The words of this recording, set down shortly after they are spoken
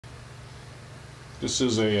This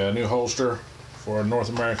is a new holster for North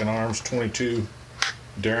American Arms 22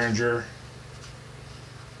 Derringer.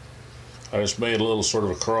 I just made a little sort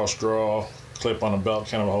of a cross draw clip on a belt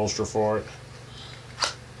kind of a holster for it.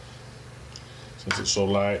 Since it's so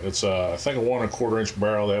light, it's I think a 1 1/4 inch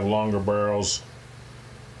barrel. They have longer barrels,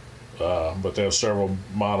 but they have several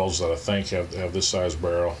models that I think have this size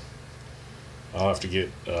barrel. I'll have to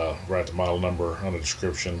get write the model number on the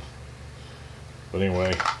description. But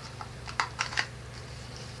anyway,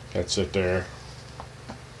 that's it there.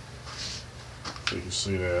 So you can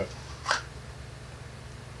see that.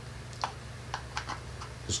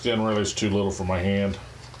 This gun really is too little for my hand,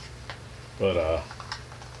 but I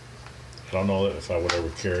don't know if I would ever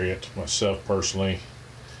carry it myself personally.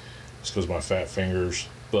 It's because of my fat fingers,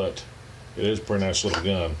 but it is a pretty nice little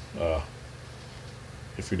gun.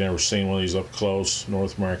 If you've never seen one of these up close,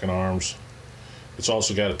 North American Arms. It's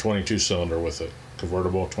also got a 22 cylinder with it,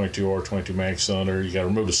 convertible 22 or 22 mag cylinder. You got to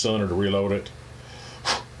remove the cylinder to reload it,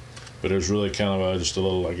 but it's really kind of just a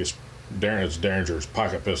little, I guess, it's Derringer's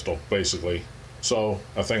pocket pistol basically. So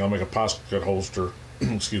I think I'll make a pocket holster,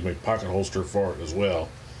 excuse me, pocket holster for it as well.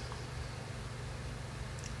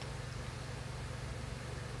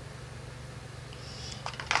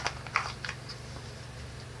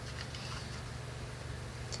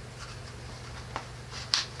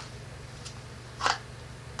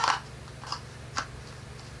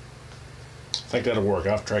 I think that'll work.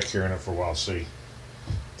 I'll try carrying it for a while, see.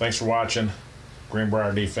 Thanks for watching.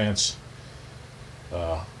 Greenbrier Defense.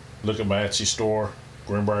 Look at my Etsy store,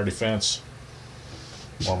 Greenbrier Defense,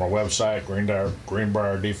 or my website,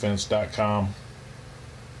 greenbrierdefense.com.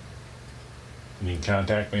 And you can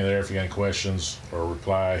contact me there if you got any questions or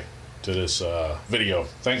reply to this video.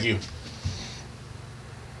 Thank you.